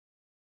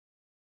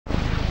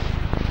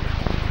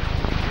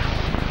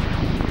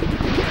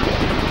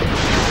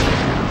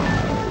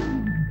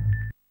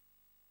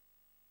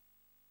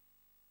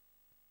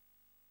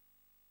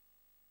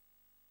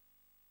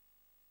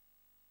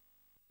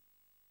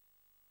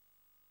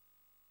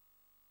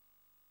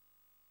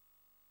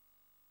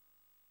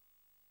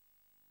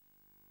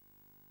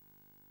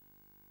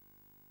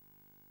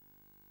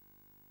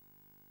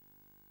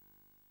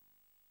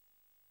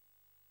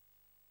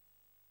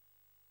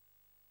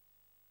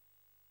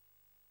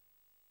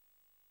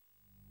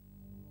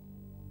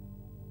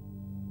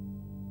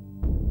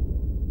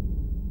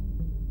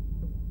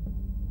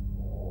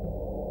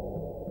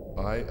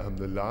I am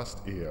the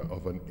last heir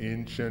of an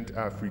ancient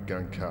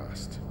African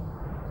caste,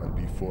 and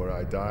before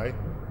I die,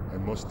 I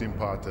must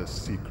impart a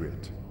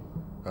secret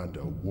and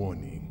a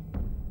warning.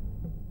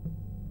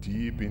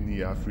 Deep in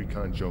the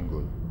African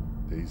jungle,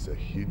 there is a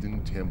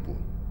hidden temple.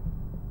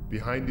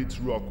 Behind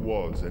its rock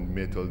walls and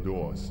metal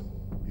doors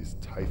is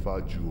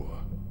Taifa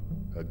Jua,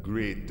 a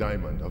great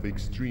diamond of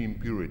extreme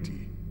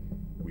purity,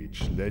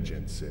 which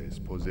legend says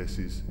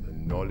possesses the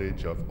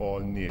knowledge of all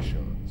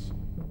nations.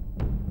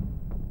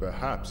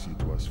 Perhaps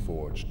it was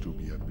forged to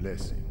be a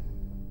blessing,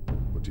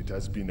 but it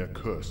has been a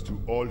curse to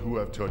all who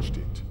have touched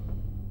it.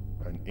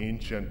 An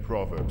ancient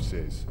proverb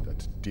says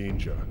that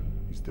danger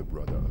is the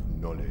brother of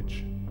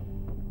knowledge.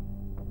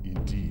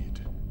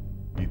 Indeed,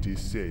 it is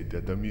said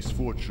that the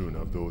misfortune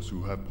of those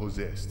who have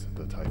possessed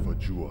the Taifa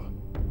Jua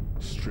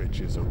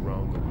stretches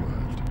around the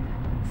world.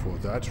 For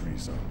that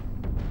reason,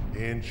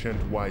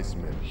 ancient wise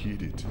men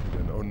hid it in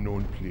an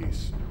unknown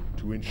place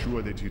to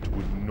ensure that it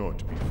would not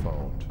be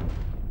found.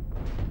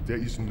 There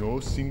is no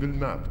single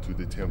map to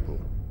the temple.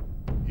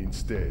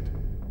 Instead,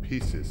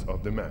 pieces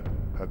of the map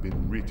have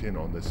been written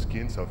on the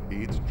skins of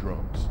 8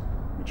 drums,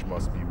 which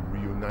must be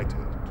reunited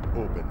to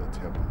open the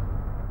temple.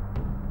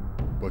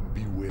 But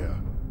beware,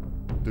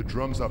 the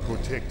drums are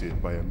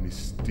protected by a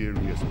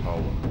mysterious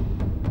power.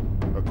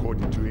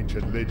 According to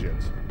ancient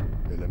legends,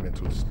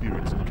 elemental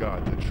spirits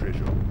guard the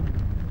treasure.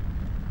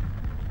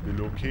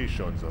 The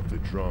locations of the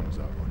drums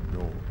are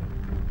unknown,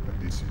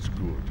 and this is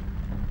good.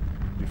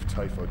 If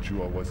Taifa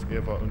Jua was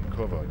ever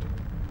uncovered,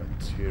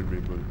 a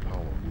terrible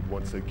power would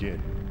once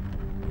again